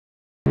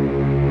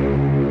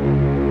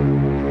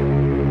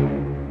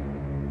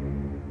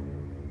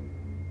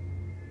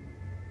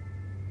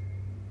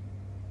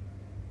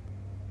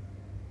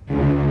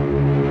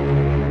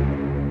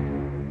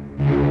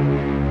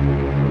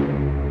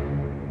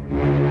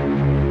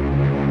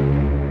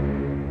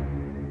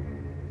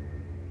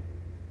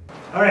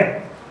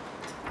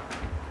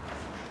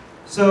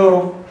So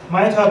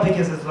my topic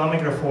is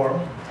Islamic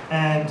reform,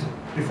 and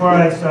before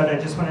I start, I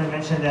just want to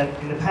mention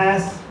that in the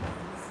past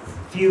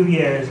few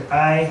years,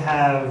 I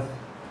have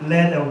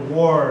led a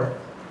war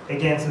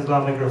against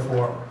Islamic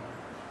reform.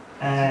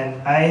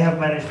 And I have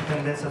managed to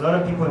convince a lot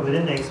of people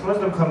within the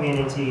ex-Muslim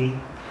community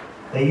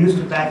that used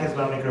to back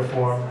Islamic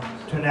reform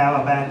to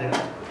now abandon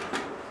it.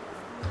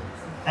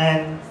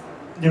 And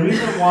the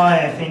reason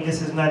why I think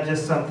this is not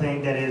just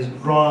something that is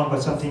wrong,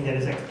 but something that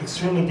is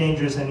extremely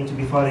dangerous and need to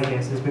be fought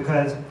against is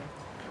because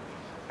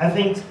I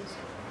think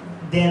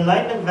the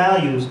Enlightenment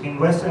values in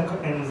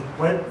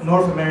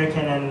North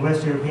American and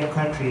West European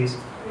countries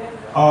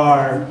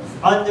are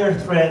under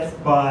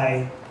threat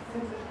by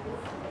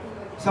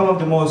some of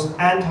the most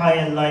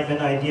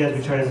anti-Enlightenment ideas,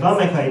 which are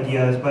Islamic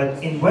ideas,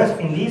 but in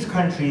these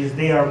countries,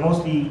 they are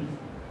mostly,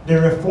 the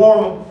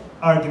reform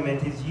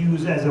argument is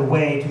used as a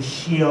way to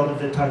shield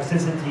the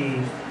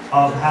toxicity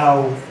of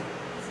how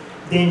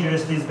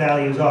dangerous these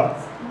values are,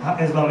 how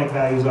Islamic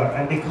values are.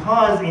 And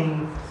because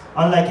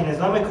unlike in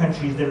Islamic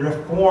countries, the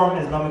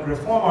Islamic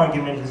reform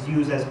argument is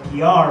used as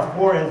PR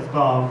for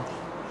Islam,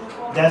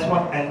 that's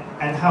what,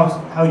 and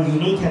how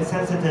unique and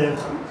sensitive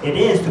it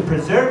is to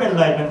preserve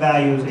Enlightenment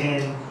values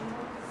in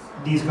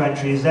these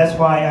countries. That's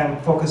why I'm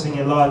focusing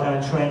a lot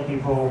on showing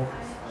people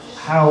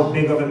how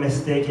big of a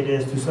mistake it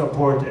is to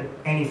support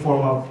any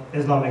form of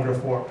Islamic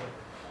reform.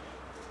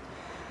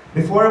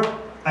 Before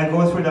I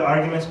go through the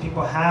arguments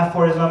people have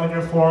for Islamic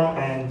reform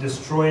and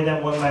destroy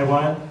them one by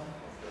one,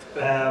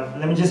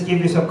 let me just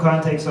give you some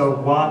context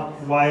of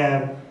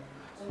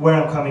where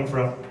I'm coming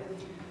from.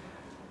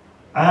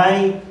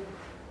 I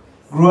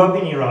grew up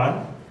in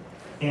Iran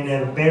in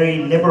a very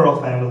liberal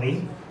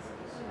family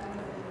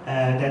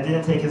that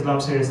didn't take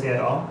Islam seriously at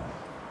all.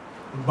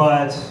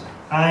 But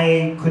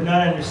I could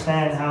not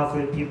understand how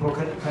could people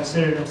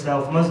consider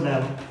themselves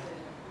Muslim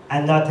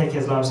and not take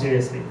Islam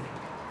seriously.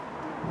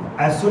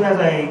 As soon as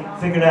I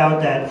figured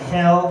out that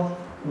hell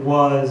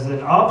was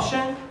an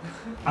option,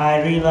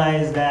 I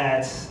realized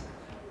that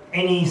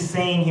any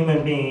sane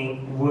human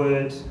being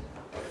would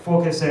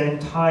focus their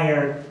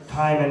entire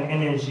time and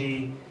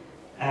energy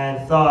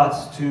and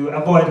thoughts to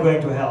avoid going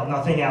to hell.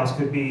 Nothing else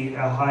could be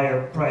a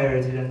higher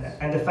priority than that.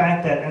 And the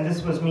fact that, and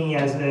this was me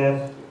as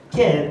a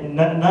kid,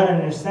 not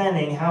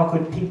understanding how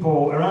could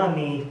people around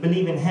me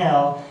believe in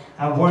hell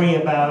and worry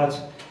about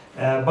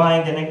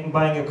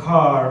buying a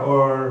car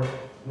or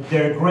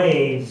their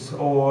grades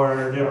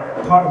or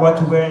what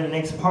to wear in the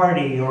next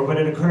party or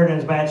whether the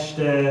curtains match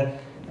the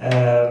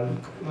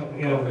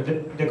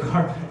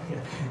car.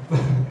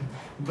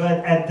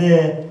 But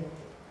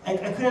I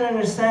couldn't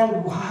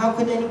understand how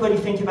could anybody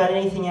think about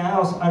anything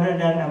else other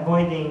than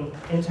avoiding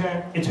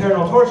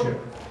eternal torture.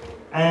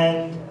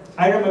 And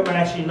I remember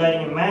actually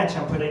lighting a match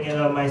and putting it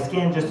on my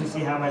skin just to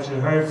see how much it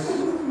hurts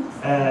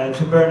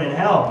to burn in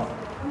hell.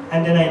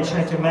 And then I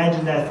tried to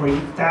imagine that for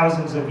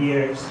thousands of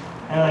years,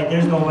 and like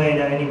there's no way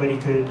that anybody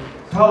could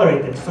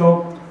tolerate it.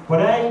 So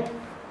when I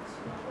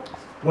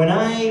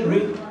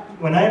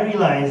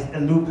realized a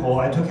loophole,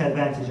 I took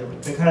advantage of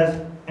it, because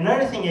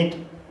another thing it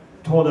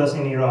told us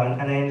in Iran,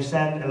 and I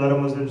understand a lot of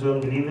Muslims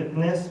don't believe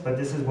in this, but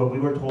this is what we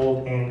were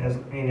told in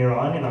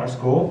Iran, in our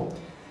school,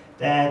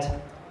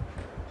 that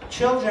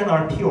children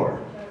are pure.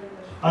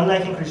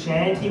 Unlike in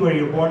Christianity, where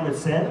you're born with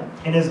sin,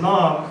 in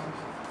Islam,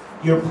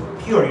 you're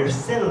pure, you're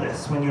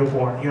sinless when you're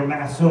born, you're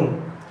ma'soom.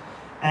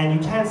 And you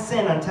can't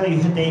sin until you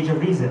hit the age of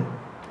reason.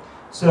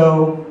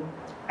 So,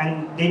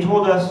 and they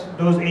told us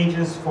those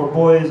ages for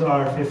boys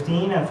are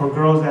 15, and for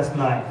girls that's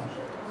 9.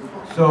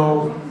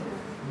 So,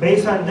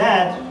 based on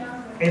that,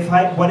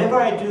 whatever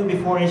I do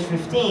before age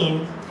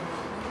 15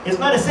 is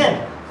not a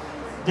sin.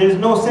 There's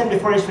no sin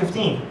before age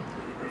 15.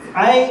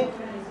 I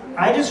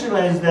just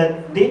realized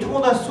that they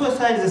told us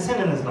suicide is a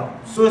sin in Islam.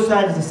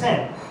 Suicide is a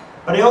sin.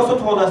 But they also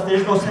told us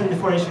there's no sin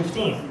before age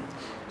 15.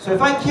 So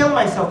if I kill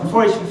myself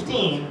before age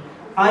 15,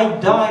 I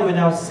die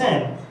without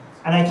sin.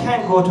 And I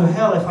can't go to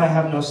hell if I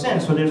have no sin.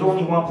 So there's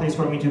only one place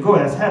for me to go,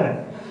 that's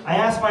heaven. I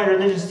asked my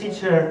religious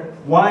teacher,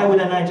 why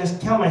wouldn't I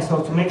just kill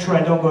myself to make sure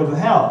I don't go to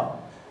hell?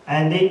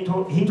 And he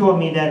told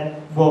me that,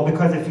 well,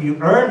 because if you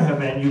earn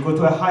heaven, you go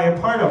to a higher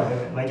part of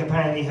heaven. Like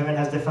apparently heaven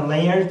has different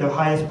layers. The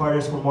highest part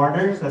is for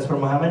martyrs, that's where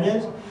Muhammad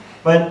is.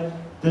 But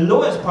the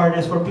lowest part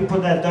is for people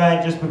that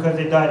died just because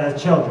they died as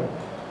children.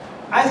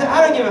 I said,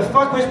 I don't give a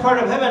fuck which part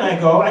of heaven I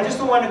go, I just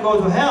don't want to go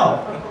to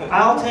hell.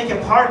 I'll take a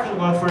parking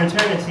lot for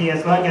eternity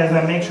as long as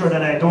I make sure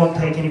that I don't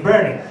take any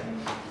burning.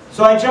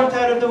 So I jumped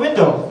out of the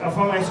window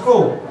from my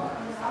school.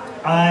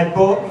 I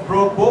broke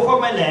both of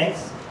my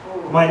legs.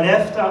 My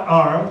left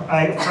arm,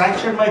 I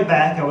fractured my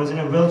back. I was in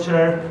a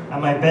wheelchair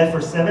on my bed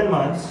for 7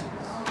 months.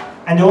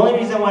 And the only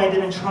reason why I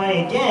didn't try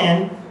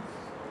again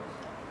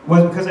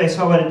was because I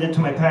saw what it did to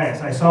my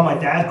parents. I saw my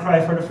dad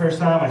cry for the first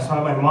time. I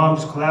saw my mom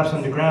just collapse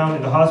on the ground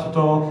in the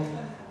hospital.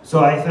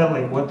 So I felt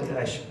like,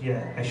 I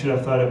should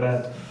have thought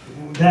about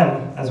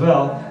them as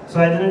well. So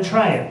I didn't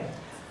try it.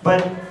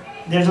 But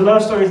there's a lot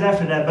of stories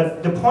after that.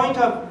 But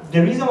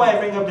the reason why I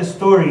bring up this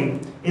story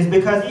is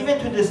because even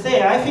to this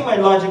day, I think my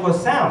logic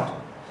was sound.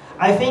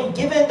 I think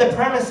given the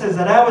premises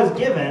that I was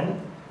given,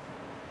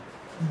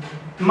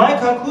 my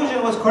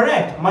conclusion was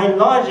correct. My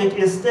logic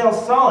is still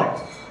solid.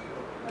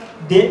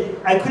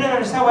 I couldn't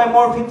understand why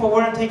more people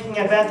weren't taking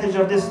advantage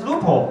of this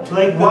loophole.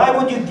 Like, why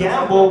would you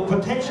gamble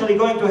potentially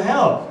going to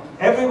hell?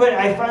 Everybody,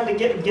 I found the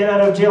get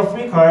out of jail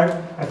free card.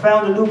 I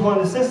found a loophole in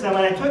the system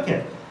and I took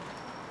it.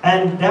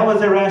 And that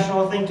was a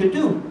rational thing to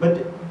do.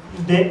 But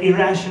the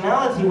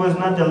irrationality was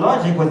not the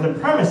logic, was the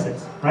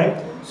premises,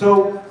 right?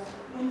 So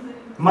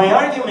my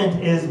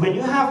argument is, when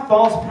you have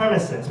false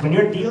premises, when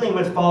you're dealing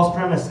with false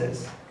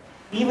premises,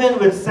 even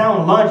with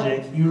sound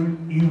logic,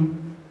 you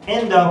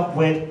end up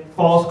with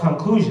false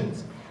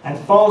conclusions. And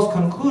false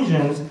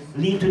conclusions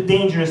lead to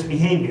dangerous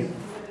behavior,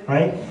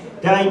 right?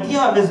 The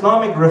idea of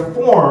Islamic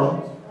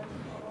reform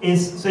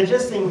is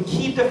suggesting we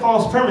keep the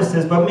false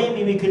premises, but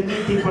maybe we could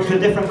lead people to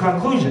different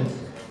conclusions.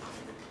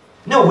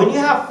 No, when you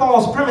have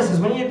false premises,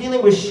 when you're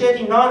dealing with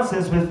shitty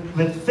nonsense,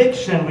 with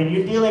fiction, when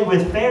you're dealing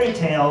with fairy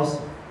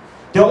tales,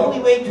 the only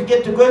way to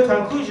get to good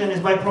conclusion is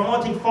by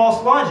promoting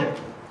false logic.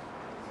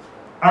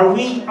 Are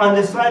we on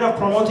the side of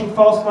promoting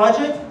false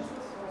logic?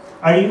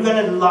 Are you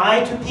going to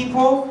lie to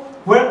people?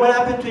 What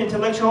happened to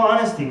intellectual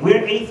honesty?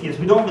 We're atheists.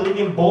 We don't believe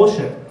in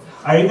bullshit.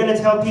 Are you going to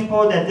tell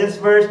people that this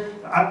verse...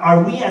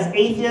 Are we as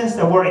atheists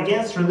that were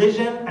against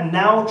religion and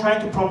now trying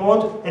to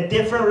promote a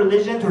different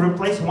religion to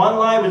replace one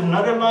lie with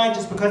another lie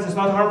just because it's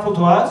not harmful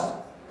to us?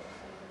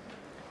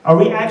 Are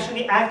we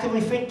actually actively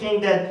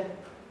thinking that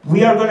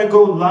we are going to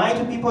go lie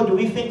to people? Do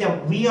we think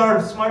that we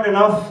are smart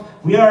enough,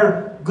 we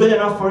are good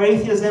enough for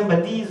atheism,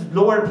 but these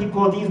lower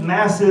people, these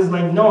masses,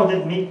 like, no,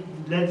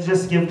 let's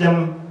just give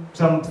them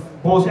some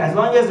bullshit, as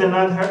long as they're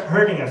not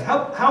hurting us.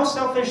 How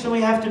selfish do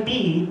we have to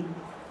be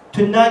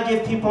to not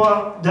give people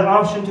the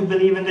option to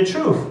believe in the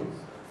truth?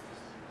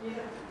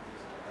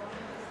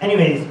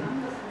 Anyways,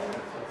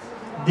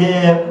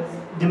 the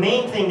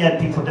main thing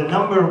that people, the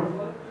number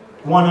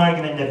one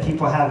argument that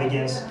people have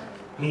against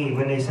me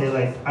when they say,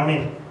 like, I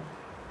mean,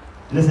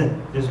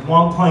 listen, there's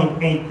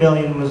 1.8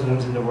 billion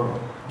Muslims in the world.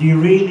 Do you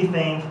really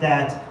think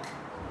that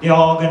they're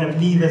all going to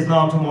leave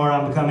Islam tomorrow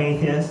and become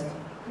atheists?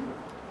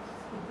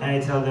 And I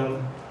tell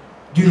them,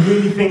 do you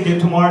really think that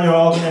tomorrow they're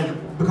all going to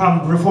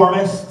become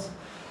reformists?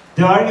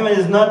 The argument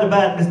is not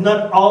about, it's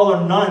not all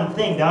or none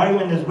thing. The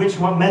argument is which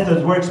one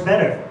method works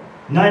better.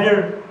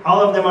 Neither,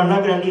 all of them are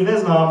not going to leave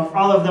Islam,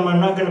 all of them are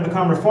not going to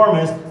become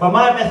reformists, but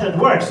my method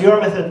works, your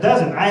method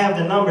doesn't. I have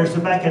the numbers to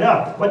back it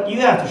up. What do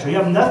you have to show? You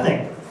have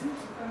nothing.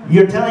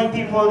 You're telling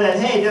people that,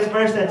 hey, this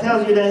verse that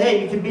tells you that,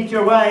 hey, you can beat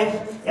your wife,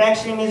 it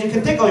actually means you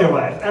can tickle your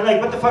wife. And like,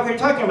 what the fuck are you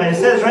talking about? It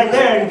says right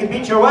there, you can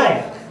beat your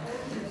wife.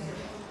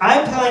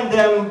 I'm telling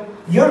them,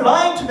 you're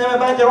lying to them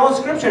about their own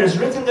scripture. It's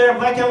written there in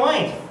black and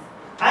white.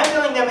 I'm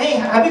telling them, hey,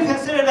 have you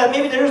considered that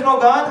maybe there is no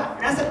God?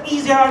 That's an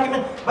easier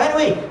argument. By the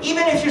way,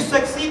 even if you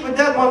succeed with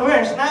that one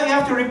verse, now you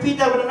have to repeat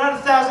that with another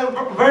 1,000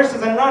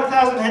 verses and another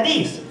 1,000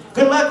 hadiths.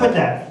 Good luck with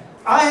that.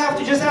 I have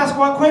to just ask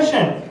one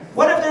question.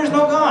 What if there is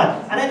no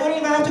God? And I don't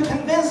even have to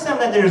convince them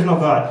that there is no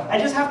God. I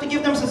just have to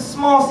give them some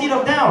small seed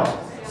of doubt.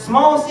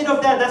 Small seed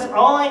of doubt, that's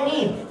all I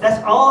need.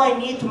 That's all I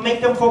need to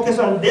make them focus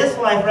on this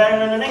life rather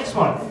than the next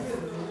one.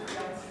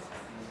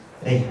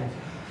 Hey.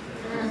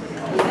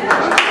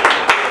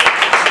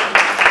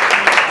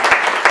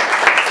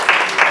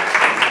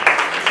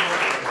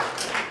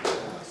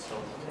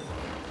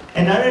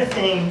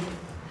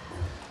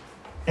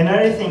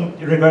 Another thing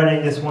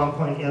regarding this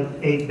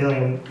 1.8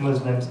 billion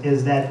Muslims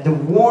is that the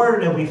war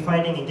that we're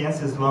fighting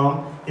against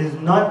Islam is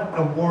not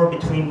a war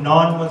between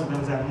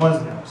non-Muslims and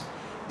Muslims.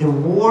 The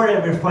war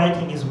that we're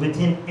fighting is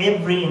within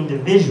every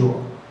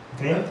individual.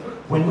 Okay?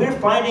 When we're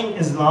fighting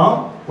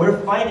Islam, we're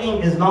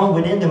fighting Islam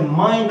within the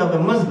mind of a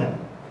Muslim.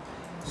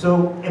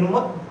 So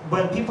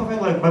when people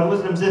think like, but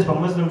Muslims this, but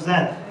Muslims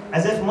that,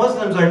 as if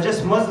Muslims are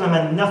just Muslim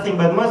and nothing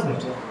but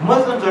Muslims.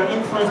 Muslims are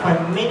influenced by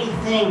many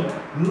things.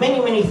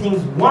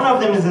 One of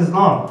them is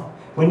Islam.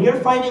 When you're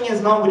fighting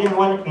Islam within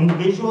one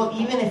individual,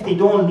 even if they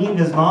don't leave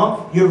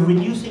Islam, you're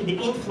reducing the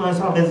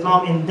influence of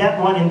Islam in that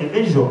one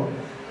individual.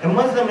 A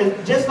Muslim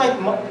is just like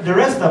the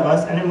rest of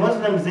us, and a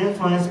Muslim is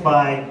influenced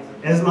by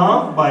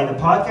Islam, by the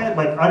podcast,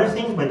 by other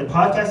things, by the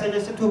podcasts they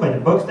listen to, by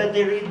the books that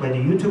they read, by the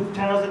YouTube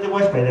channels that they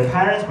watch, by their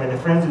parents, by their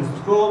friends in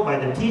school, by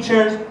their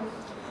teachers.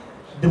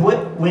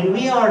 When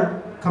we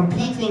are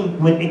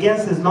competing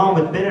against Islam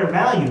with better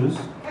values,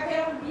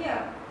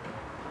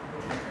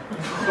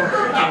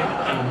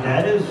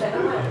 that is,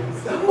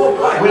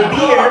 with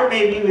beer,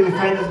 maybe we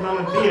find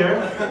Islam with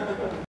beer.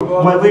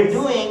 What we're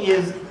doing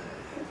is,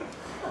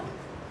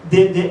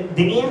 the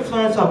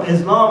influence of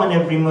Islam on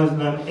every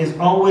Muslim is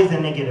always a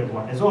negative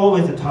one. It's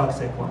always a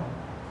toxic one.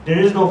 There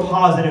is no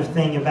positive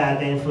thing about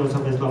the influence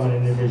of Islam on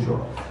an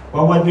individual.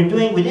 But what we're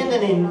doing within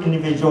an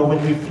individual,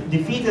 when we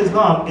defeat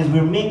Islam, is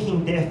we're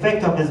making the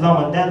effect of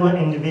Islam on that one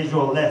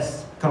individual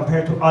less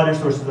compared to other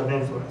sources of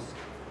influence.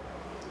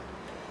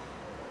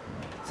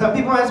 Some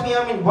people ask me,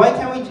 I mean,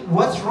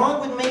 what's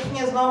wrong with making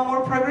Islam more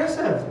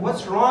progressive?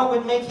 What's wrong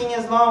with making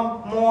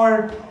Islam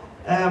more,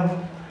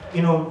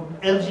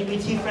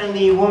 LGBT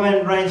friendly,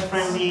 women rights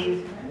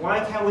friendly? Why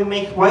can't we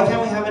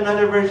have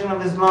another version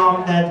of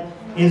Islam that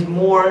is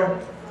more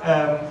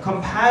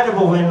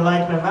compatible with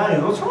Enlightenment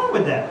values. What's wrong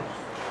with that?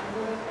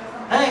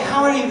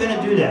 How are you going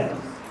to do that?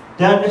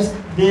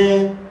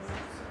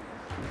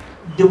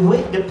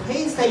 The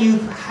place that you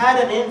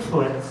had an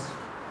influence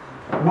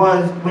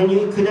was when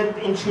you could have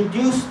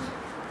introduced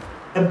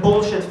a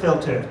bullshit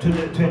filter to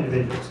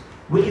individuals.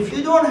 If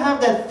you don't have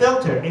that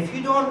filter, if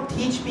you don't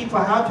teach people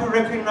how to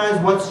recognize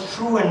what's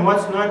true and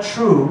what's not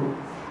true,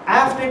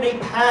 after they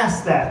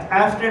pass that,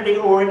 after they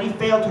already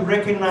fail to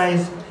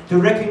recognize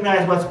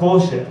what's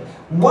bullshit,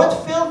 what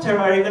filter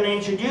are you going to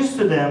introduce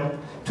to them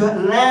to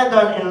land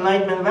on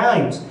Enlightenment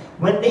values?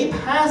 When they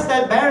pass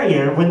that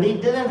barrier, when they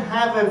didn't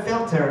have a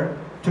filter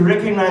to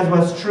recognize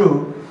what's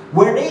true,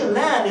 where they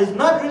land is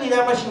not really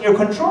that much in your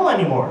control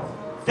anymore.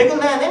 They can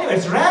land anywhere,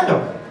 it's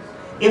random.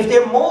 If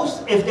there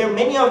are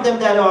many of them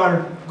that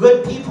are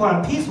good people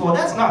and peaceful,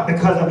 that's not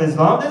because of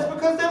Islam, that's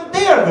because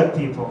they are good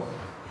people.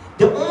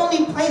 The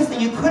only place that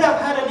you could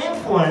have had an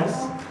influence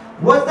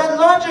was that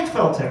logic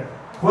filter,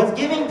 was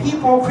giving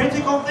people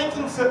critical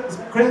thinking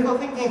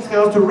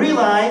skills to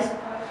realize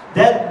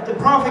that the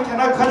Prophet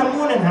cannot cut a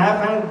moon in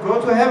half and go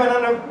to heaven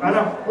on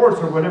a horse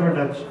or whatever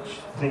that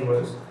thing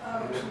was.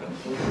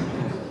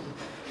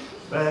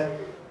 But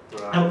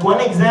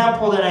one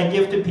example that I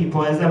give to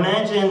people is,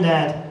 imagine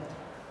that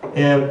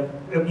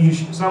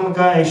some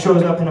guy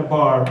shows up in a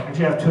bar.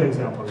 Actually, I have two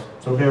examples,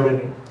 so bear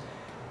with me.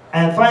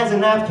 And finds a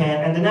napkin,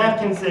 and the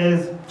napkin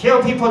says, "Kill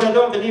people that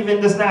don't believe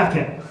in this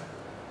napkin."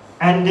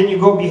 And then you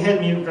go behead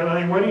me.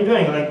 Like, what are you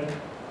doing? Like,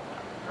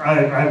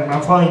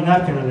 I'm following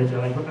napkin religion.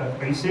 Like,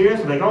 are you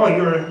serious? Like, oh,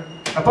 you're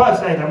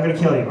apostate. I'm gonna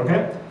kill you.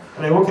 Okay?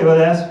 I'm like, okay, well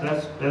that's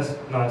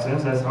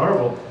nonsense. That's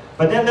horrible.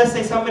 But then let's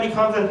say somebody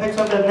comes and picks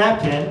up that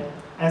napkin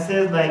and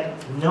says, like,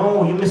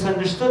 no, you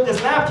misunderstood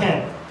this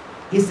napkin.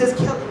 He says,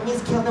 it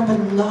means kill them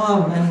with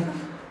love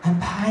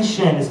and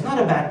passion. It's not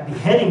about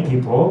beheading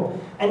people.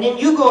 And then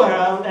you go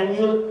around and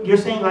you're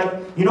saying, like,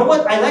 you know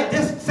what? I like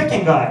this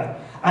second guy.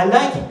 I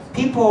like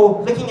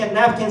people looking at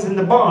napkins in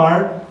the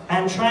bar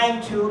and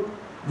trying to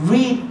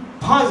read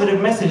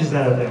positive messages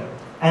out of them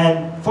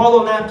and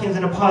follow napkins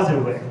in a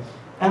positive way.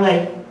 And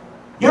like,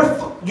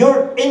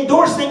 you're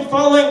endorsing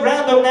following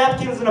random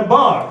napkins in a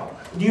bar.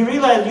 Do you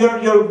realize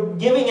you're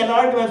giving an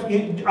argument?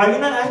 Are you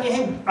not asking,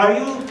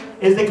 hey,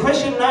 is the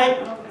question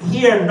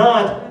here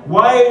not,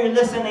 why are you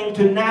listening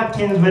to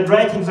napkins with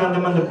writings on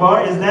them on the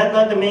bar? Is that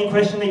not the main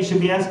question that you should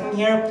be asking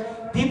here?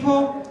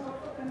 People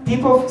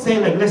say,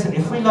 like, listen,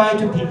 if we lie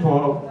to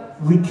people,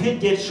 we could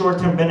get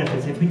short-term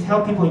benefits. If we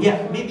tell people,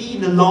 yeah, maybe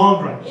in the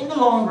long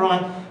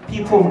run,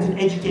 people, we could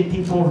educate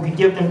people, we could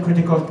give them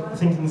critical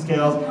thinking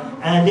skills,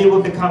 and they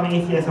will become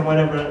atheists and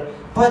whatever.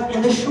 But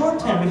in the short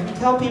term, if we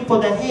tell people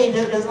that, hey,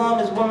 Islam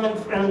is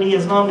woman-friendly,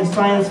 Islam is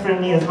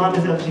science-friendly, Islam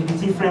is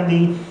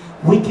LGBT-friendly,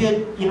 we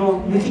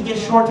could get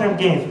short-term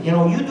gains. You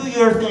know, you do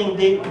your thing,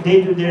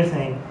 they do their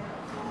thing.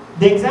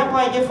 The example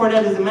I give for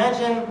that is,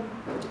 imagine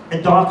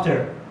a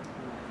doctor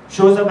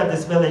shows up at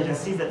this village and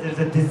sees that there's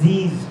a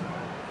disease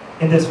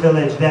in this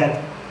village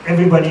that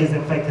everybody is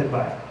infected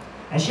by.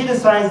 And she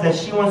decides that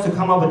she wants to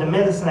come up with a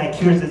medicine that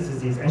cures this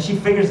disease, and she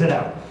figures it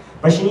out.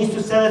 But she needs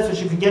to sell it so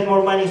she could get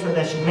more money so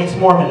that she makes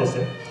more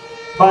medicine.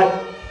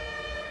 But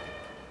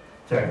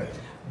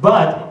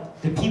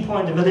the people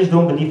in the village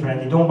don't believe her and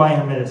they don't buy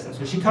her medicine.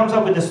 So she comes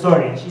up with the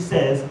story and she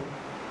says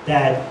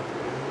that,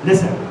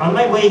 listen, on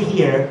my way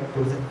here,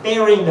 there was a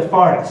fairy in the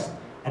forest.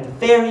 And the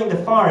fairy in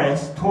the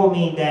forest told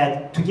me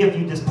that to give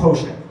you this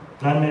potion.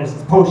 Not a medicine,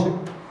 it's a potion.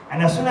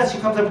 And as soon as she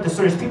comes up with the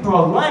stories, people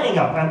are lining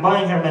up and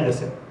buying her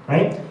medicine,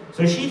 right?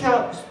 So she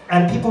tells,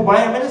 and people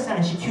buy her medicine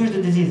and she cures the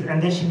disease.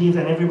 And then she leaves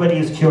and everybody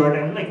is cured.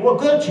 And like, well,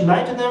 good, she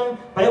lied to them,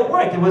 but it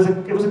worked. It was a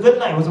good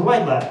lie, it was a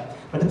white lie.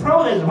 But the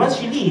problem is, once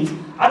she leaves,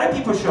 other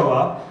people show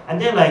up and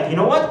they're like, you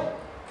know what?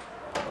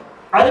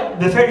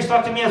 The fairies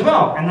talked to me as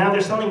well. And now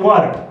they're selling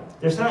water.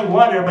 They're selling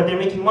water, but they're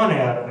making money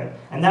out of it.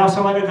 And now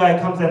some other guy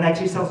comes and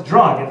actually sells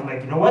drug. And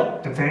like, you know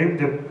what?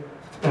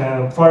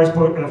 The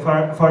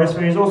forest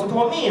fairies also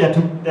told me that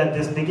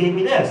they gave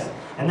me this.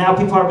 And now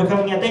people are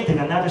becoming addicted,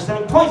 and now they're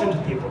selling poison to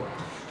people.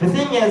 The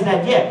thing is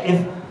that, yeah,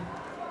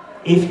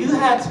 if you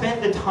had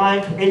spent the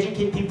time to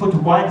educate people to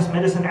why this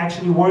medicine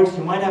actually works,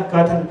 you might have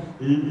gotten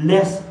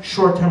less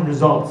short-term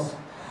results.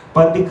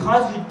 But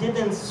because you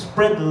didn't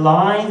spread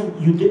lies,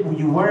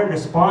 you weren't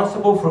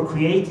responsible for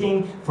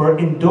creating, for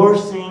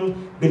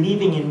endorsing,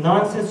 believing in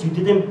nonsense, you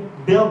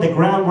didn't build the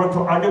groundwork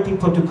for other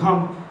people to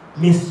come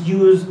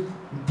misuse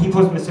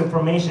people's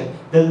misinformation.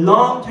 The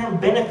long-term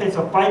benefits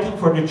of fighting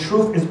for the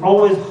truth is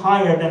always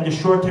higher than the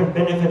short-term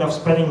benefit of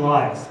spreading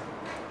lies.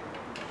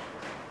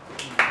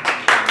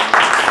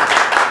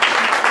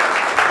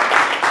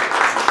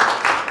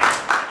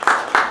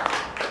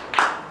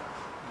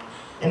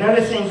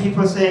 Another thing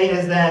people say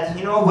is that,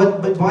 you know,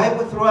 but why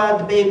would throw out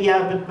the baby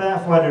out with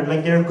bathwater?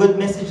 Like, there are good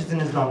messages in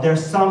Islam. There are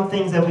some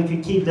things that we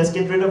could keep. Let's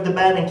get rid of the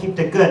bad and keep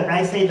the good.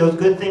 I say those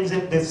good things,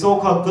 the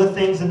so-called good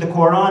things in the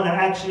Quran are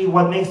actually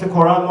what makes the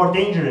Quran more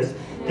dangerous.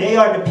 They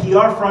are the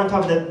PR front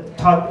of the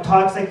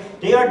toxic.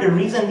 They are the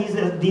reason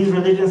these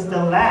religions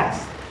still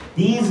last.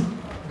 These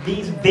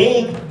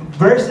vague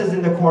verses in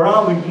the Quran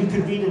where you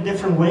could read in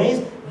different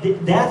ways,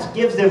 that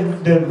gives the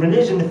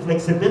religion the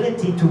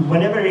flexibility to,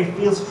 whenever it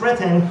feels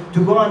threatened,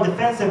 to go on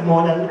defensive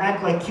mode and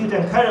act like cute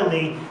and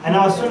cuddly. And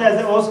as soon as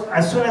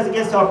it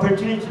gets the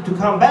opportunity to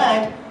come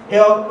back,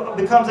 it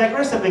becomes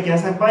aggressive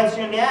against and bites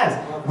you in the ass.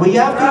 Well, you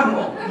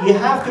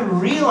have to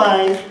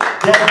realize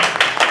that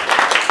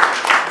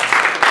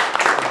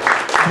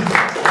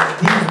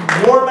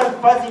these warm and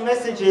fuzzy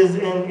messages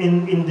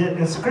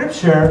in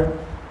Scripture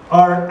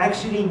are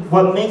actually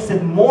what makes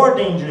it more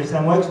dangerous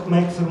and what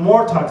makes it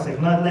more toxic,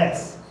 not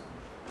less.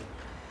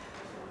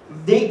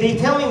 They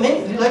tell me,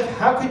 like,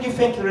 how could you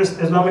think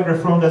Islamic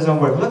reform doesn't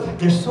work? Look,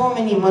 there's so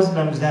many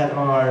Muslims that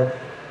are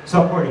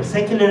supporting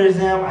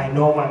secularism. I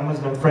know my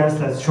Muslim friends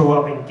that show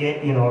up in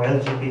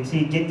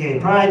LGBT gay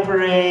pride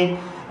parade.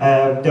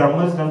 There are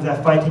Muslims that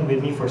are fighting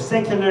with me for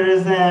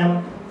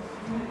secularism.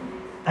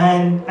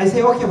 And I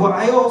say, okay, well,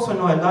 I also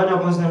know a lot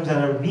of Muslims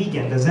that are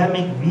vegan. Does that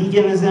make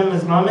veganism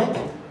Islamic?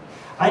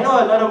 I know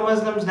a lot of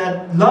Muslims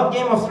that love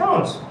Game of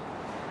Thrones.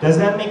 Does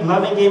that make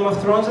loving Game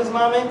of Thrones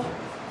Islamic?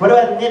 What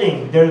about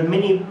knitting? There are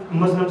many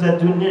Muslims that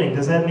do knitting.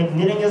 Does that make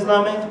knitting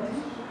Islamic?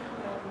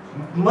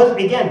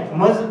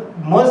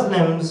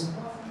 Muslims,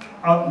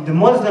 the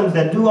Muslims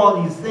that do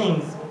all these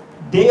things,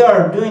 they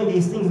are doing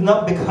these things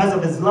not because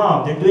of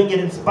Islam. They're doing it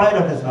in spite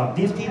of Islam.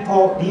 These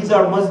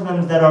are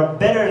Muslims that are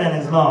better than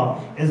Islam.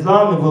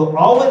 Islam will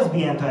always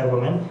be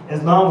anti-women.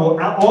 Islam will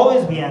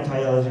always be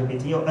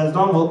anti-LGBT.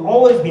 Islam will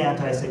always be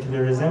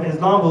anti-secularism.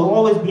 Islam will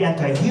always be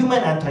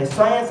anti-human,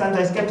 anti-science,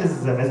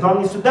 anti-skepticism. Islam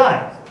needs to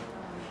die.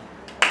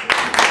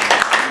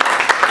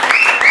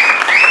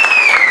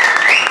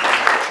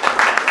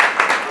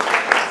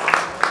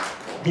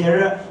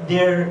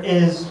 There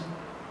is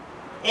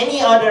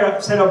any other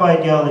set of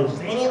ideologies,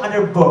 any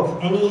other book,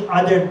 any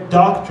other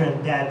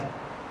doctrine that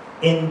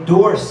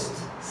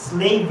endorsed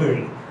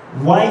slavery,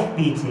 wife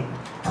beating,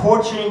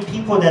 torturing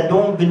people that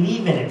don't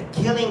believe in it,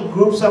 killing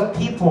groups of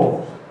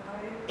people,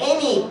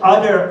 any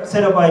other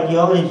set of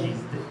ideologies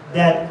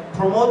that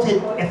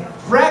promoted a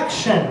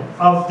fraction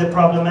of the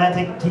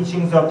problematic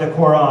teachings of the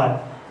Quran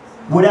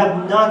would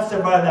have not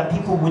survived, and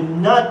people would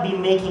not be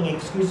making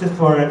excuses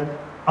for it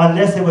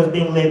unless it was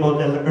being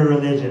labeled a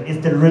religion.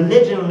 It's the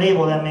religion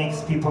label that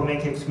makes people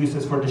make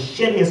excuses for the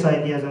shittiest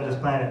ideas on this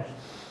planet.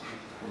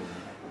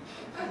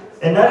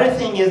 Another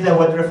thing is that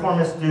what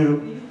reformists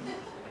do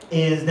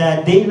is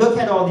that they look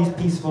at all these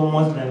peaceful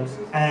Muslims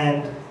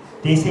and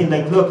they say,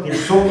 like, look,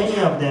 there's so many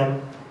of them,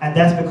 and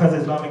that's because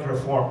of Islamic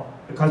reform.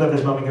 Because of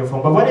Islamic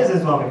reform. But what is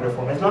Islamic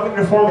reform? Islamic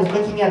reform is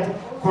looking at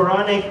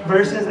Quranic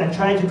verses and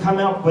trying to come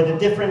up with a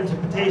different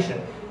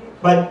interpretation.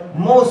 But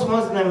most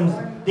Muslims,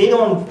 they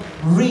don't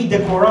read the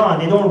Quran,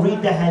 they don't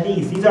read the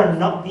Hadith. These are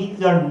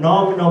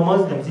nominal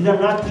Muslims. These are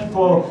not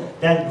people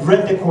that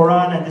read the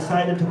Quran and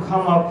decided to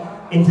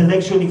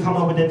intellectually come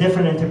up with a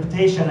different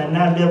interpretation and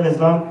not live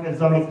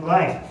Islamic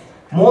life.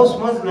 Most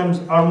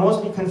Muslims are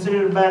mostly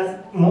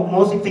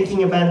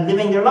thinking about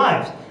living their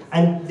lives.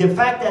 And the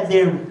fact that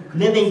they're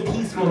living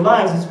peaceful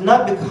lives is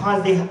not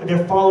because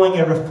they're following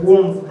a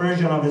reformed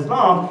version of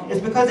Islam, it's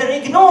because they're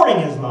ignoring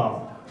Islam.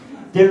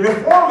 The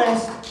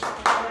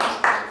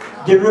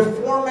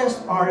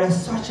reformists are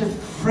such a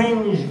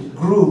fringe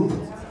group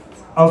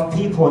of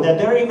people that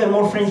they're even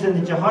more fringe than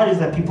the jihadis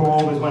that people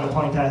always want to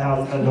point out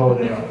how low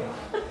they are.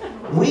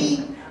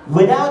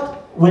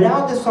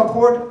 Without the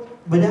support,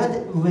 with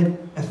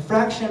a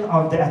fraction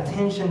of the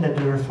attention that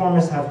the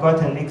reformists have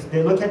gotten,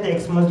 they look at the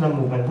ex-Muslim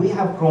movement. We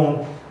have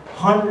grown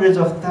hundreds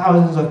of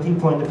thousands of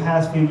people in the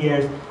past few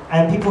years,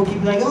 and people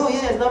keep like, oh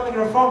yeah, Islamic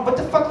reform, what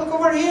the fuck, look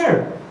over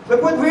here.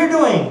 Look what we're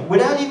doing,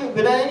 without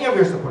any of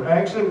your support.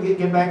 Actually, we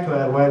get back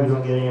to why we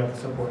don't get any of the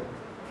support.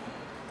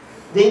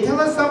 They tell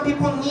us some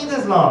people need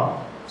Islam.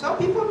 Some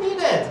people need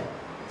it.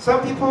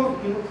 Some people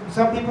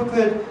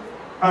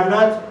are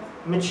not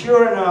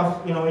mature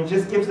enough, it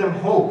just gives them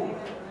hope.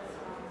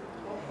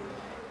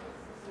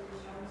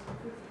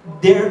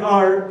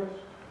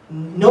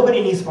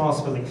 Nobody needs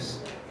false beliefs.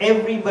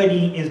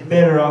 Everybody is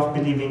better off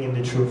believing in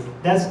the truth.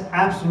 That's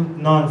absolute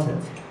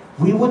nonsense.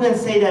 We wouldn't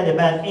say that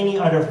about any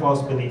other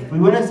false belief. We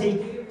wouldn't say,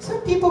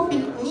 some people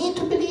need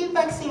to believe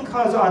vaccine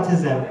causes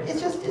autism. It's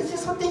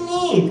just what they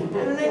need.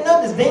 They're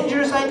not these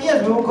dangerous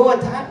ideas.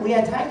 We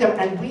attack them,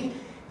 and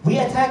we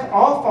attack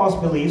all false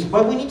beliefs,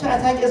 but we need to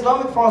attack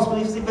Islamic false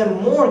beliefs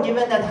even more,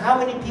 given that how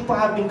many people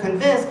have been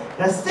convinced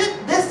that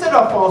this set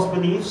of false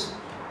beliefs,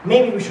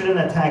 maybe we shouldn't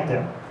attack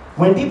them.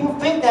 When people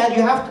think that,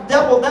 you have to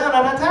double down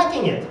on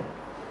attacking it.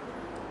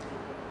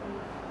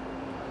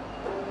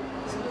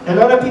 A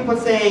lot of people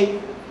say,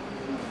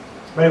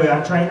 by the way,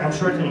 I'm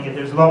shortening it,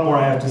 there's a lot more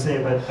I have to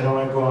say, but I don't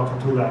want to go on for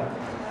too long.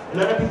 A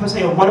lot of people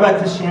say, well, what about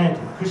Christianity?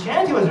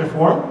 Christianity was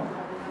reformed.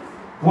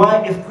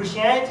 Why, if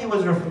Christianity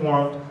was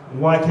reformed,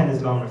 why can't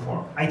Islam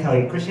reform? I tell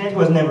you, Christianity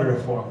was never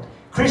reformed.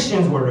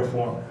 Christians were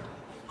reformed.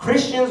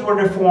 Christians were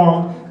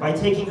reformed by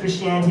taking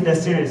Christianity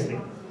less seriously.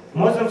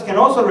 Muslims can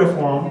also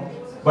reform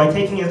by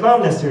taking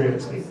Islam less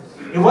seriously.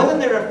 It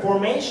wasn't the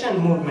Reformation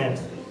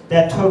movement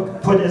that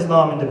put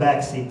Islam in the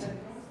back seat.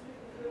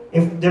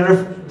 If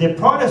the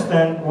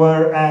Protestants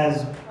were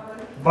as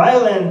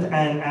violent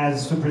and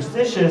as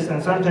superstitious,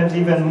 and sometimes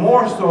even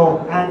more so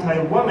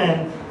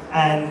anti-women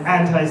and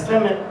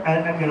anti-Semitic,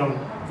 and you know,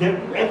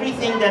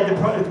 everything that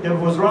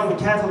was wrong with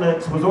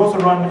Catholics was also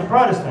wrong with the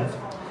Protestants.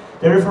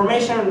 The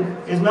Reformation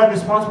is not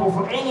responsible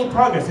for any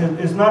progress. It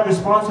is not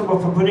responsible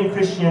for putting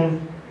Christian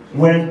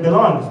where it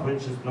belongs,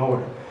 which is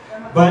nowhere.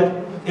 But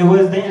it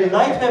was the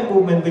Enlightenment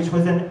movement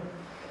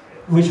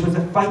which was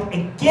a fight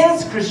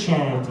against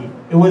Christianity.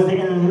 It was the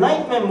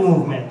Enlightenment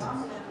movement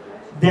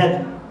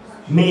that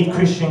made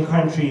Christian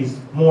countries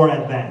more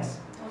advanced.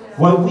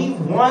 What we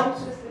want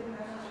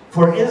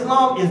for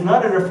Islam is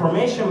not a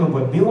Reformation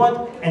movement. We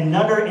want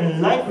another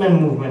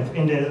Enlightenment movement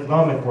in the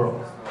Islamic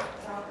world.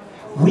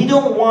 We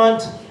don't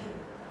want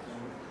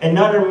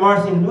another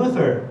Martin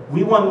Luther.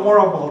 We want more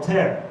of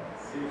Voltaire.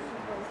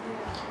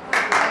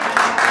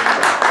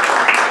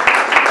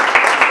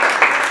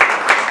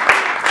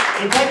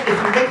 In fact, if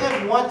you look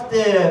at what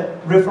the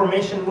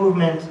Reformation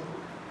movement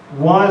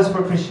was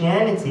for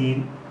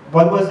Christianity,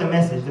 what was the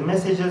message? The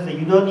message is that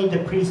you don't need the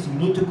priest. You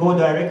need to go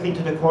directly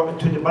to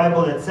the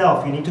Bible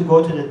itself. You need to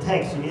go to the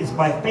text. It's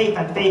by faith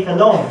and faith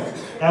alone.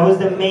 That was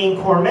the main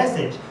core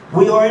message.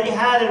 We already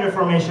had a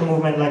Reformation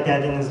movement like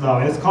that in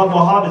Islam. It's called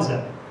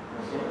Wahhabism.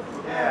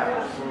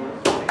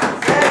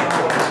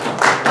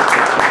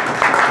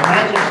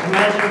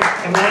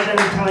 Imagine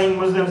telling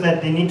Muslims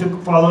that they need to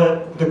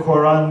follow the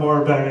Quran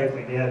more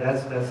directly. Yeah,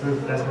 that's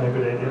not a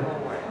good idea.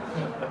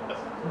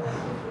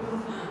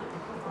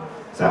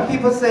 Some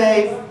people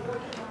say,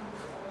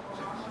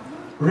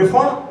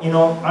 reform, you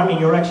know, I mean,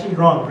 you're actually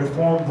wrong.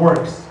 Reform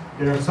works.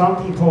 There are some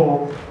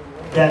people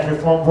that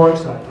reform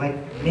works on. Like,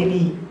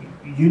 maybe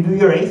you do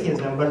your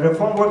atheism, but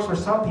reform works for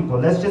some people.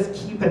 Let's just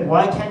keep it.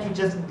 Why can't you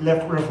just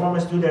let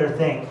reformers do their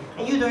thing?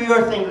 And you do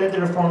your thing, let the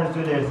reformers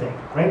do their thing,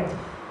 right?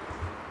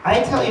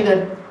 I tell you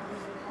that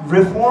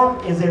reform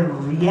is a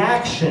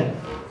reaction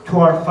to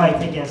our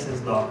fight against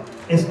Islam.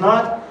 It's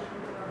not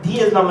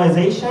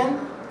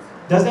de-Islamization.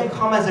 Doesn't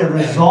come as a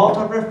result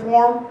of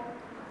reform.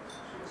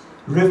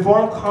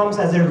 Reform comes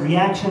as a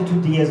reaction to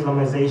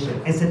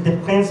de-Islamization. It's a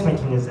defense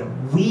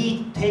mechanism.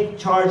 We take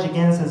charge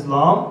against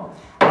Islam,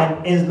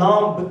 and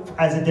Islam,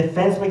 as a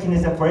defense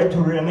mechanism for it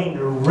to remain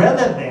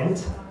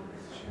relevant,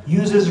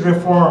 uses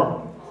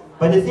reform.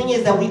 But the thing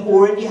is that we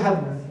already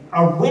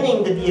are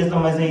winning the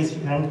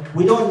de-Islamization, and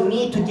we don't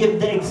need to give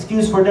the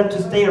excuse for them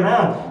to stay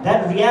around.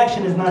 That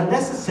reaction is not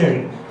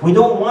necessary. We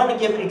don't want to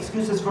give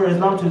excuses for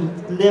Islam to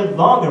live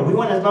longer. We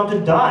want Islam to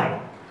die.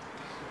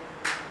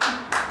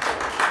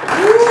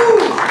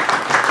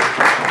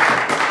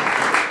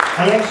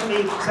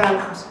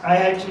 I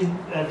actually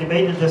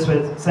debated this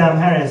with Sam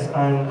Harris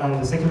on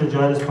the Secular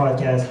Jihadist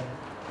podcast.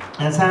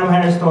 And Sam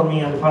Harris told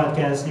me on the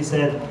podcast, he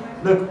said,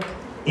 look,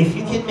 if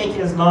you can make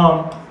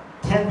Islam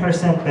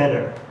 10%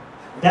 better,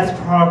 that's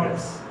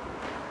progress.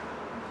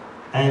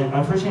 And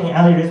unfortunately,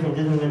 Ali Rizmi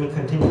didn't let me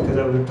continue because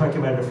I was talking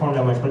about reform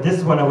that much. But this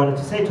is what I wanted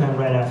to say to him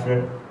right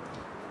after.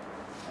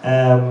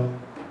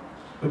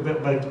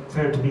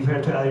 But to be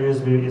fair to Ali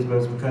Rizmi,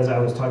 was because I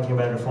was talking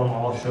about reform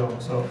all show.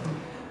 So,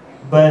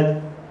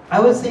 but I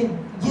would say,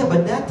 yeah,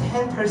 but that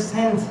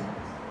 10%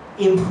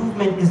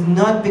 improvement is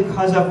not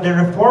because of the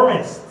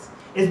reformists.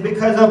 It's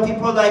because of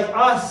people like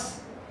us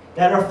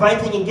that are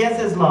fighting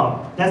against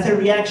Islam. That's a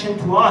reaction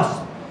to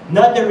us,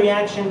 not the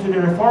reaction to the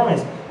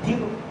reformists.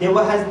 There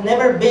has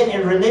never been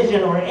a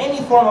religion or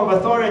any form of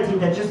authority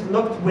that just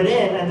looked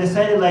within and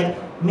decided, like,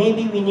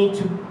 maybe we need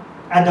to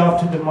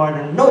adopt to the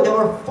modern. No, they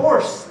were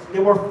forced. They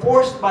were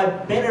forced by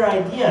better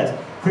ideas.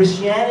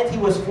 Christianity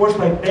was forced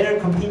by better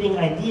competing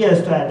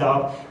ideas to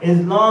adopt.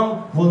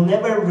 Islam will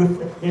never,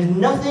 there's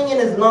nothing in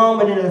Islam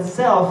but in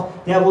itself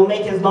that will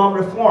make Islam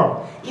reform.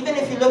 Even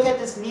if you look at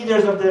these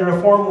leaders of the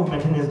reform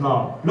movement in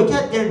Islam, look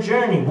at their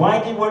journey, why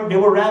they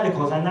were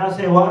radicals, and now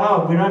say, well,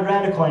 oh, we're not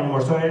radical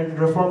anymore, so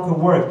reform could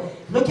work.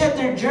 Look at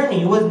their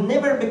journey. It was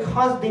never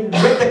because they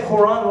read the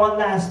Quran one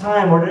last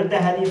time or read the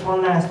Hadith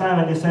one last time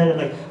and decided,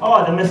 like,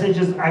 oh, the message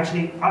is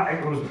actually,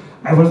 I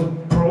was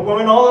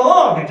pro-woman all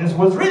along, I just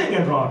was reading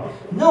it wrong.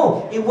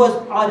 No, it was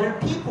other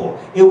people.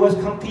 It was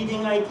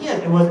competing ideas.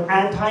 It was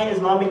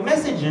anti-Islamic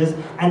messages,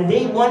 and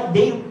they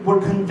were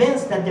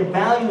convinced that the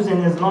values in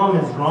Islam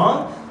is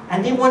wrong,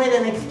 and they wanted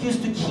an excuse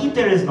to keep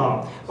their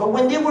Islam. But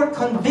when they were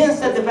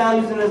convinced that the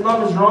values in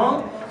Islam is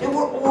wrong,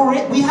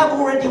 we have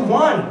already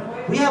won.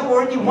 We have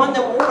already won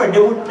them over. They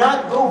would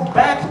not go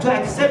back to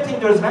accepting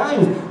those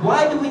values.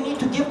 Why do we need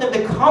to give them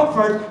the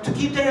comfort to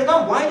keep their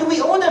Islam? Why do we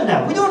owe them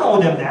that? We don't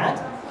owe them that.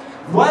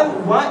 Why?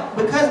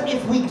 Because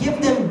if we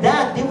give them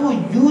that, they will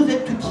use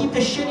it to keep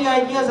the shitty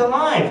ideas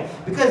alive.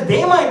 Because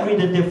they might read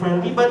it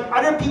differently, but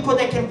other people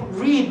that can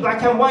read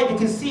black and white, they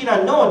can see it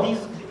and know these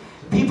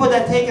people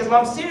that take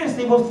Islam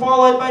seriously will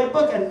follow it by the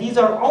book, and these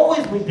are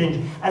always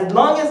within. As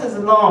long as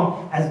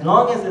Islam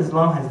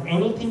has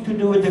anything to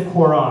do with the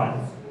Quran,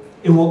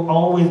 it will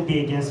always be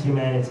against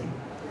humanity.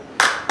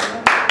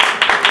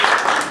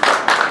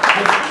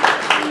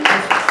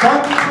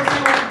 Some people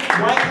say,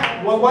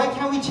 why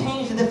can't we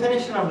change the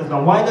definition of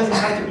Islam? Why does it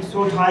have to be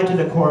so tied to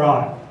the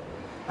Quran?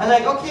 I'm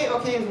like, okay,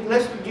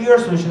 let's do your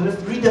solution. Let's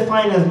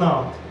redefine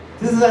Islam.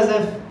 This is as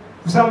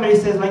if somebody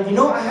says, like, you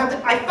know,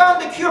 I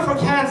found the cure for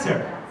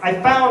cancer. I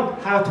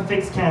found how to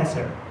fix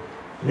cancer.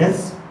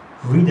 Let's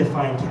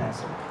redefine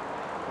cancer.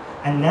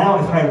 And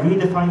now if I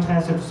redefine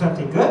cancer to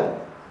something good,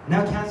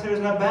 now cancer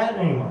is not bad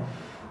anymore.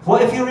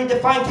 Well, if you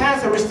redefine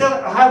cancer, we still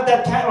have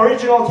that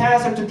original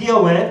cancer to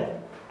deal with,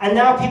 and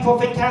now people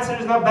think cancer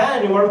is not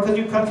bad anymore because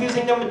you're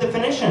confusing them with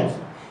definitions.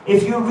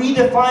 If you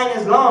redefine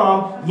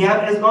Islam, you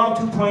have Islam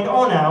 2.0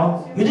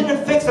 now. You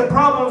didn't fix the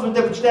problems with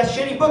that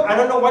shitty book. I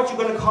don't know what you're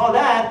going to call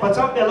that, but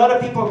a lot of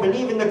people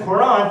believe in the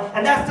Quran,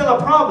 and that's still a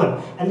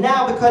problem. And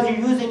now because you're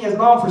using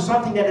Islam for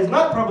something that is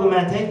not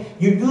problematic,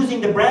 you're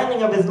using the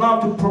branding of Islam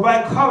to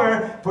provide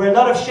cover for a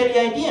lot of shitty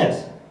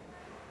ideas.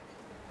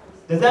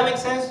 Does that make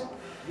sense?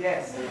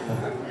 Yes.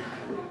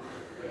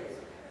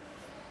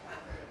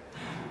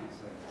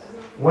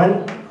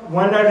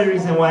 One other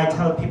reason why I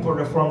tell people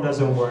reform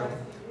doesn't work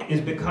is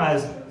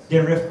because the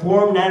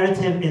reform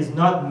narrative is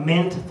not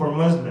meant for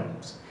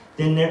Muslims.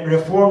 The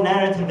reform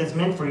narrative is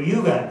meant for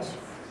you guys,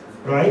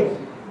 right?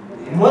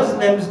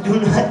 Muslims do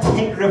not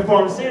take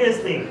reform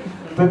seriously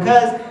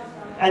because,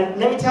 and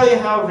let me tell you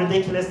how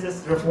ridiculous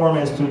this reform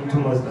is to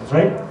Muslims,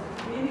 right?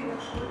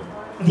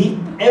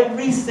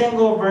 Every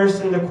single verse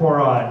in the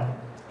Quran,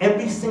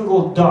 every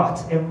single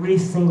dot, every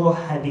single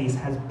hadith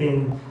has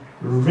been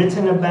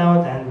written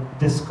about and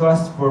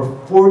discussed for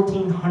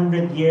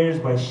 1400 years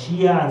by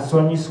Shia and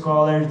Sunni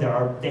scholars.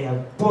 They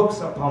have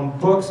books upon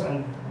books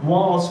and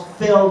walls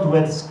filled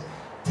with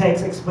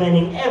texts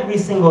explaining every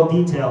single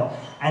detail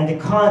and the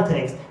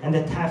context and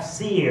the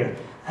tafsir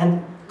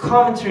and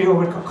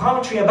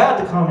commentary about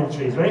the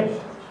commentaries, right?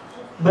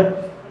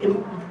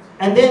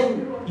 And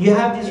then you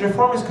have these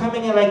reformers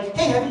coming in like,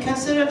 hey, have you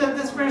considered that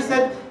this verse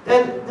that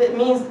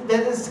means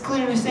that it's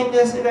clearly saying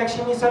this, it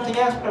actually means something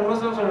else? And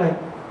Muslims are like,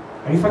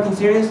 are you fucking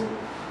serious?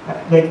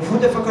 Like, who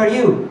the fuck are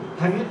you?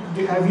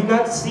 Have you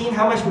not seen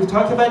how much we've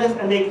talked about this?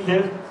 And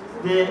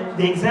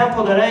the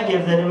example that I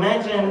give, that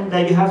imagine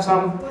that you have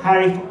some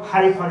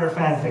Harry Potter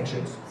fan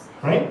fictions,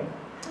 right?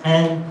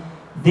 And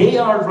they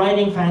are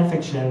writing fan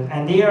fiction,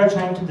 and they are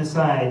trying to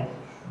decide,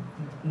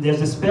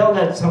 there's a spell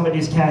that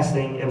somebody's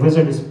casting, a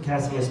wizard is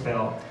casting a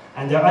spell,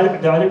 and the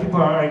other people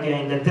are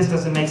arguing that this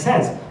doesn't make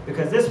sense,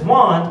 because this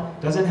wand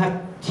doesn't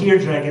have tear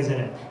dragons in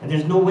it, and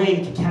there's no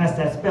way to cast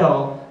that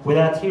spell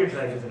without tear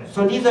dragons in it.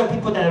 So these are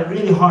people that are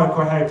really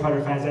hardcore Harry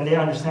Potter fans, and they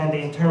understand the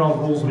internal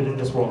rules within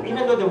this world.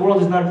 Even though the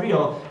world is not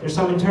real, there's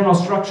some internal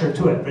structure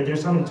to it, but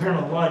there's some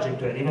internal logic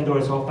to it, even though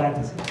it's all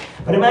fantasy.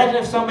 But imagine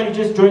if somebody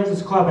just joins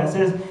this club and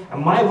says,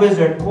 my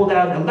wizard pulled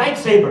out a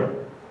lightsaber.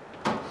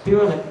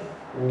 People are like,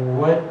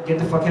 what? Get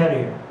the fuck out of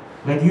here.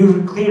 Like,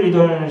 you clearly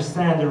don't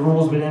understand the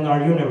rules within our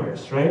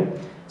universe, right?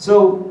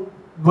 So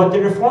what the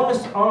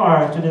reformists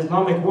are to the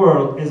Islamic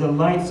world is a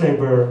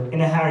lightsaber in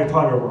a Harry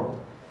Potter world.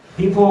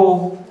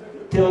 People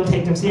don't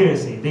take them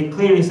seriously. They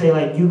clearly say,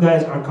 like, you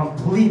guys are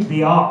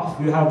completely off.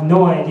 You have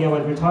no idea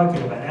what we're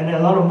talking about. And a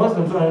lot of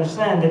Muslims don't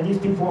understand that these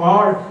people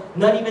are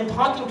not even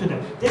talking to them.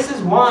 This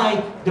is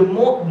why the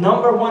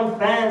 #1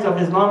 fans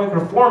of Islamic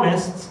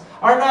reformists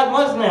are not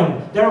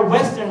Muslim. They're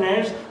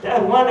Westerners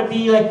that want to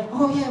be like,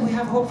 oh yeah, we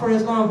have hope for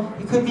Islam.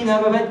 You could be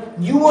Navabi.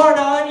 You are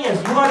the audience.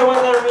 You are the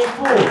ones that are being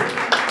fooled.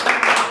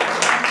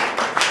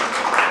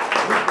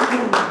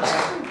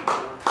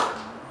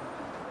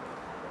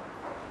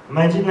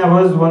 Majid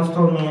Nawaz once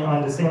told me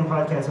on the same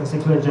podcast on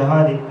secular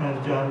jihadi,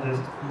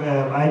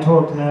 I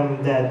told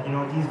him that, you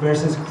know, these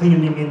verses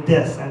clearly mean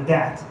this and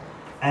that.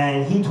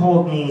 And he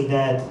told me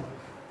that,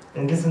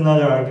 and this is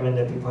another argument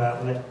that people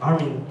have, like,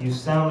 Armin, you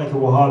sound like a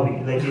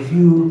Wahhabi. Like, if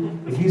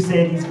you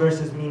say these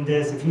verses mean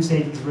this, if you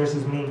say these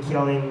verses mean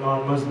killing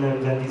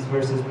non-Muslims, and these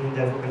verses mean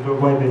that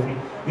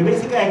you're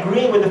basically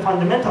agreeing with the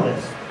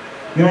fundamentalists.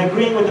 You're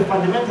agreeing with the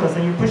fundamentalists,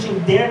 and you're pushing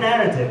their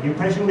narrative. You're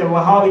pushing the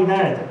Wahhabi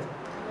narrative.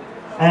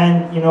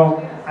 And, you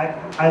know,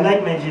 I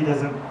like Majid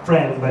as a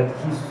friend, but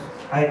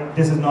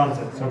this is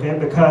nonsense, okay?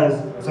 Because,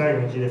 sorry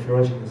Majid if you're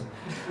watching this.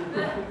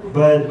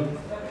 But,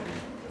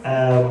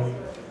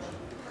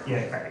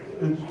 yeah,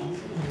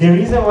 the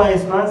reason why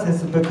it's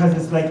nonsense is because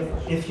it's like,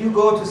 if you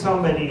go to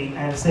somebody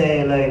and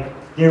say, like,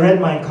 they read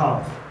Mein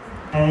Kampf,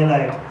 and you're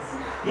like,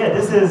 yeah,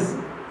 this is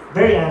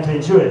very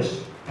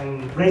anti-Jewish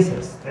and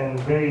racist, and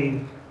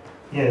very,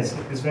 yes,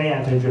 it's very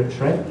anti-Jewish,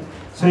 right?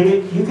 So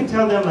you can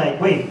tell them, like,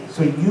 wait,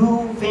 so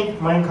you think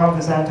Mein Kampf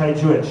is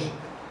anti-Jewish?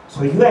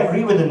 So you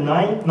agree with the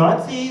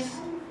Nazis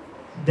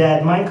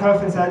that Mein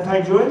Kampf is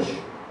anti-Jewish?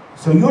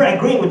 So you're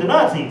agreeing with the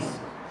Nazis.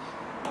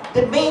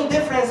 The main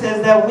difference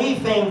is that we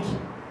think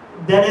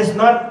that it's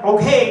not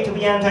okay to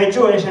be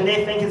anti-Jewish, and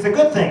they think it's a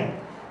good thing.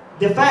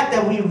 The fact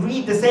that we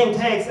read the same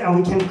text and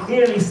we can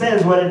clearly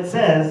say what it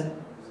says,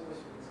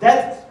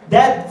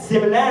 that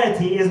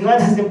similarity is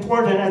not as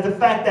important as the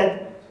fact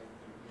that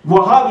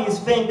Wahhabis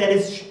think that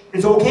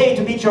it's okay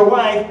to beat your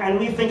wife, and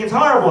we think it's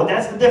horrible.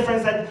 That's the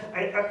difference that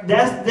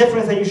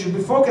you should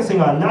be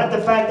focusing on, not the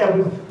fact that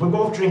we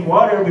both drink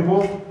water.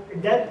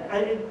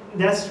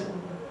 That's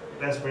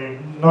very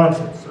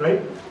nonsense,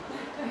 right?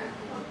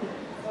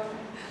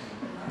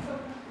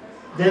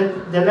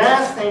 The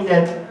last thing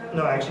that,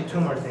 no, actually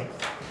two more things.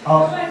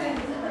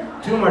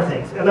 Two more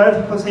things. A lot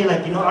of people say,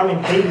 like,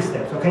 Armin, baby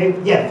steps, okay?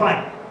 Yeah,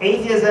 fine.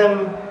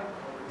 Atheism,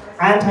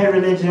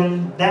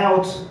 anti-religion,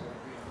 doubt,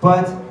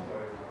 but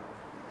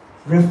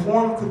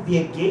reform could be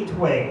a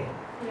gateway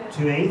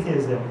to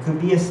atheism. It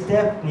could be a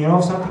step,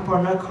 some people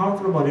are not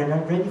comfortable, they're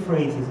not ready for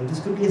atheism. This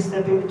could be a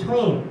step in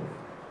between.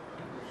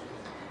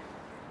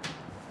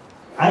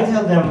 I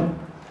tell them,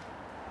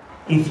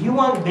 if you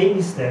want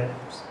baby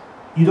steps,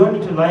 you don't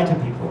need to lie to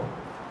people.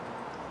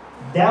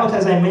 Doubt,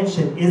 as I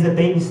mentioned, is a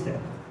baby step.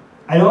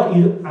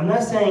 I'm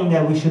not saying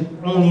that we should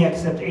only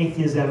accept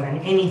atheism and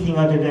anything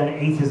other than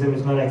atheism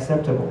is not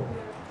acceptable.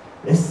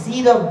 The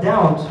seed of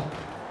doubt,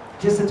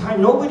 just a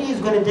time, nobody is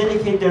going to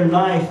dedicate their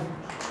life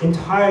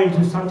entirely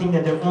to something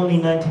that they're only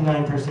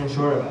 99%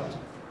 sure about.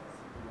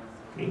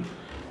 Okay?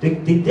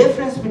 The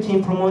difference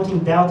between promoting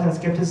doubt and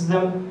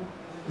skepticism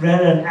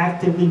rather than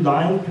actively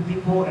lying to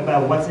people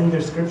about what's in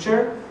their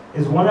scripture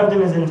is one of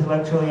them is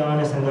intellectually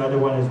honest and the other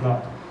one is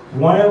not.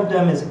 One of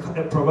them is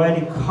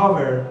providing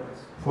cover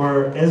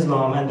for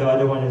Islam and the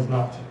other one is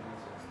not.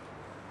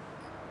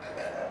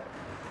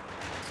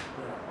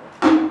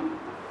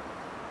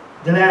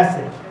 The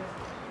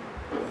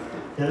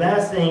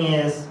last thing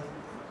is,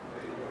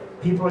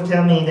 people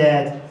tell me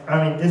that,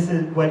 this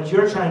is what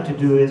you're trying to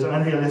do is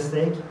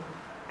unrealistic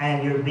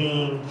and you're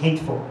being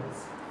hateful.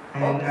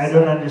 And I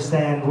don't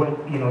understand what,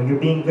 you're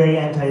being very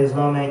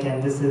anti-Islamic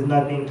and this is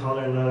not being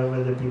tolerant of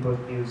other people's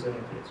views and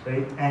opinions,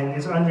 right? And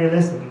it's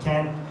unrealistic.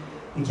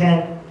 You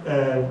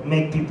can't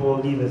make people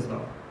leave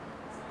Islam.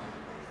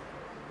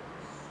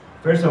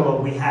 First of all,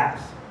 we have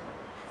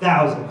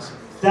thousands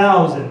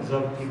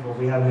of people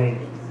we have made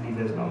leave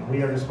Islam.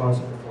 We are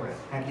responsible for it.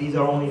 And these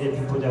are only the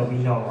people that we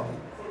know of.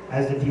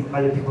 As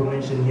other people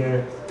mentioned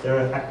here, there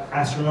are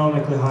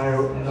astronomically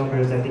higher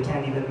numbers that they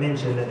can't even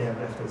mention that they have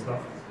left Islam.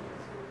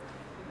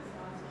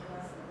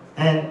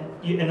 And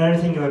another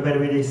thing, a better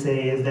way they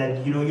say is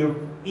that,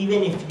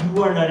 even if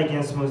you are not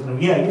against Muslim,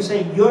 you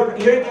say you're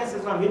against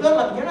Islam. You're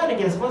not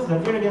against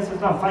Muslim, you're against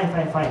Islam,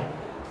 fine.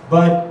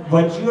 But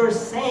what you're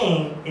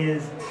saying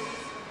is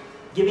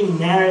giving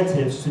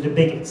narratives to the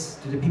bigots,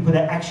 to the people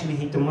that actually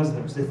hate the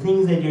Muslims. The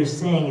things that you're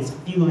saying is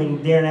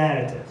fueling their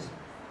narratives.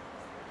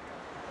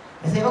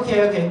 I say,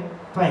 okay,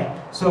 fine.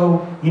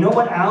 So, you know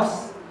what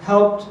else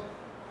helped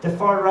the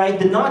far right?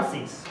 The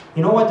Nazis.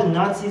 You know what the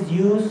Nazis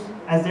use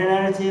as their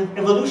narrative?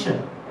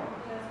 Evolution,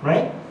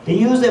 right? They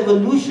use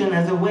evolution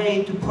as a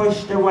way to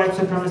push their white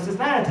supremacist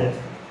narrative.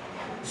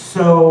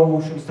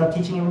 So, should we stop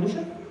teaching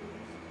evolution?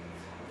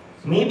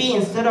 Maybe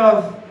instead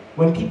of,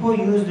 when people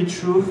use the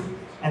truth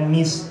and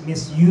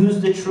misuse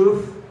the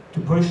truth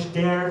to push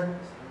their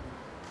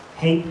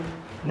hate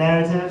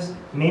narratives,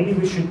 maybe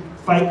we should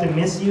fight the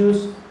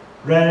misuse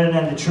rather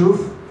than the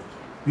truth.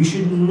 We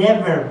should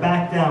never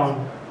back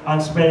down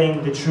on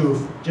spreading the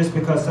truth just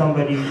because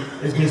somebody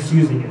is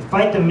misusing it.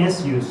 Fight the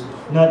misuse,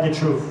 not the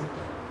truth.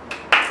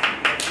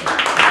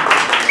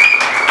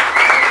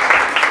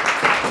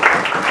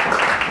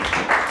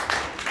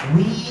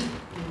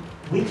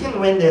 We can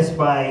win this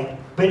by,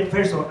 but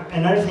first of all,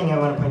 another thing I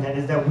want to point out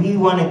is that we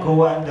want to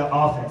go on the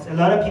offense. A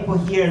lot of people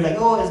hear like,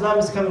 oh, Islam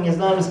is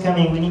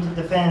coming, we need to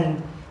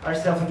defend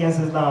ourselves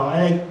against Islam.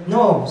 I'm like,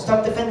 no,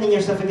 stop defending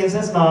yourself against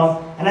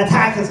Islam and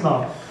attack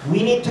Islam.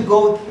 We need to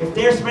go, if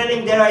they're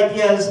spreading their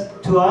ideas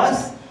to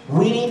us,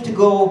 we need to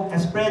go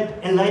and spread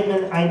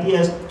Enlightenment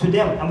ideas to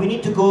them. And we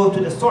need to go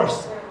to the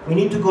source. We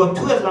need to go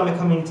to Islamic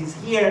communities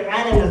here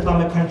and in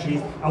Islamic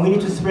countries, and we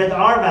need to spread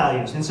our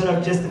values instead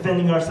of just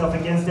defending ourselves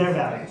against their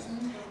values.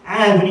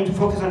 And we need to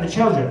focus on the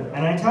children.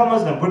 And I tell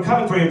Muslims, we're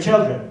coming for your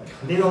children.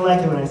 They don't like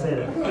it when I say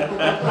that.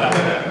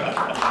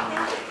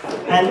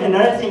 And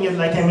another thing is,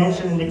 like I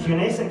mentioned in the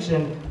Q&A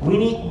section, we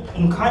need,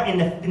 in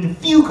the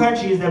few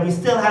countries that we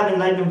still have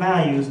enlightenment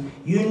values,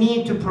 you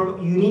need to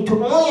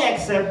only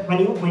accept,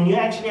 when you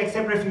actually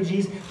accept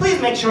refugees, please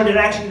make sure they're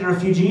actually the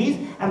refugees,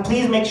 and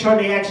please make sure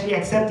they actually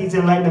accept these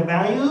enlightenment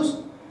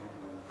values.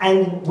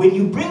 And when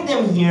you bring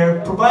them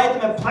here, provide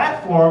them a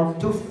platform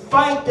to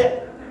fight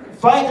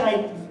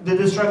the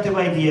destructive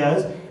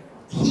ideas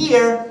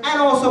here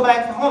and also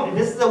back home.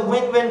 This is a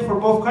win-win for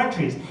both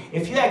countries.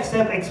 If you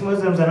accept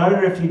ex-Muslims and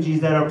other refugees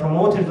that are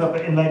promoters of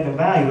enlightenment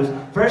values,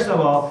 first of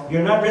all,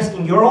 you're not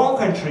risking your own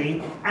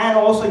country, and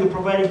also you're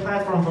providing a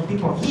platform for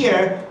people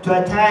here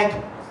to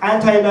attack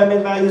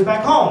anti-enlightenment values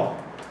back home.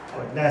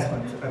 Last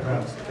one, I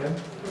promise. Okay?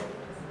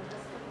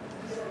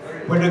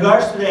 With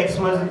regards to the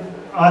ex-Muslim,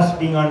 us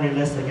being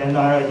unrealistic and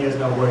our ideas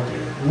not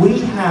working, we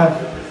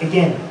have,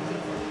 again,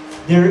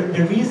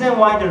 the reason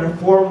why the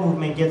reform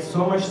movement gets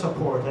so much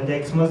support and the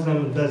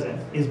ex-Muslim doesn't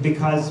is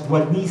because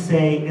what we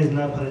say is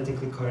not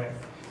politically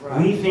correct.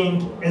 Right. We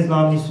think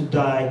Islam needs to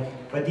die,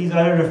 but these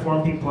other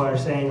reform people are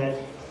saying that,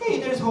 hey,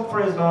 there's hope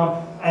for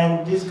Islam,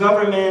 and these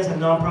governments and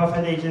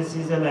non-profit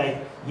agencies are like,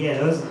 yeah,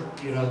 those,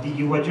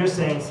 what you're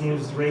saying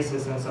seems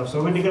racist and stuff,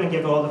 so we're going to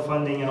give all the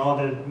funding and all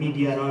the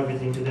media and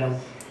everything to them.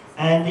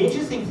 And the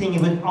interesting thing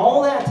is, with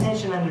all that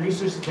attention and the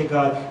resources they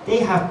got, they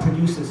have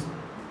producers.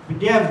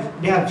 They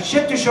have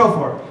shit to show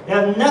for it. They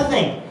have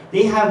nothing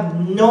They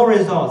have no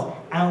results,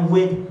 and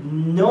with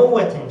no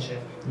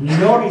attention,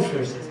 no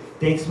resources,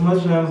 the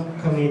ex-Muslim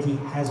community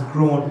has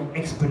grown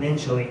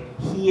exponentially.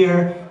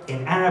 Here,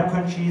 in Arab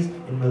countries,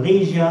 in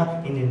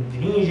Malaysia, in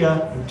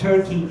Indonesia, in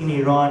Turkey, in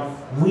Iran,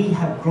 we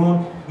have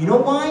grown. You know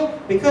why?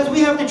 Because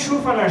we have the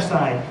truth on our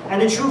side,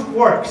 and the truth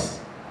works.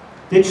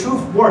 The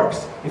truth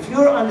works. If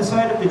you're on the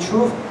side of the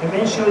truth,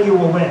 eventually you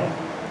will win.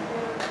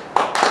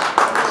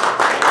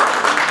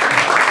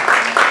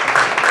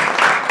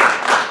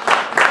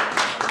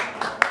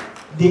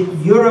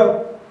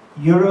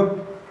 Europe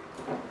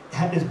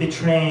is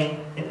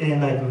betraying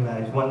Enlightenment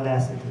values. One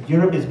last sentence.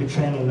 Europe is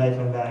betraying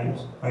Enlightenment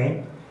values,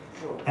 right?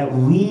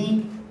 And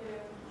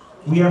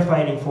we are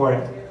fighting for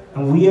it.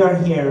 And we are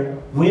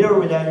here, with or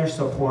without your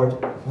support.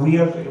 We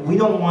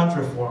don't want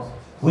reform.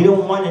 We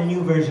don't want a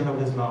new version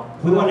of Islam.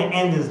 We want to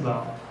end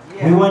Islam.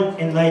 Yeah. We want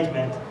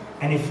enlightenment.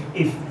 And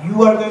if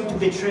you are going to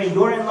betray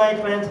your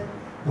enlightenment,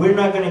 we're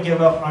not going to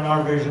give up on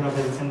our version of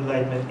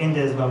enlightenment in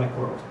the Islamic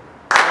world.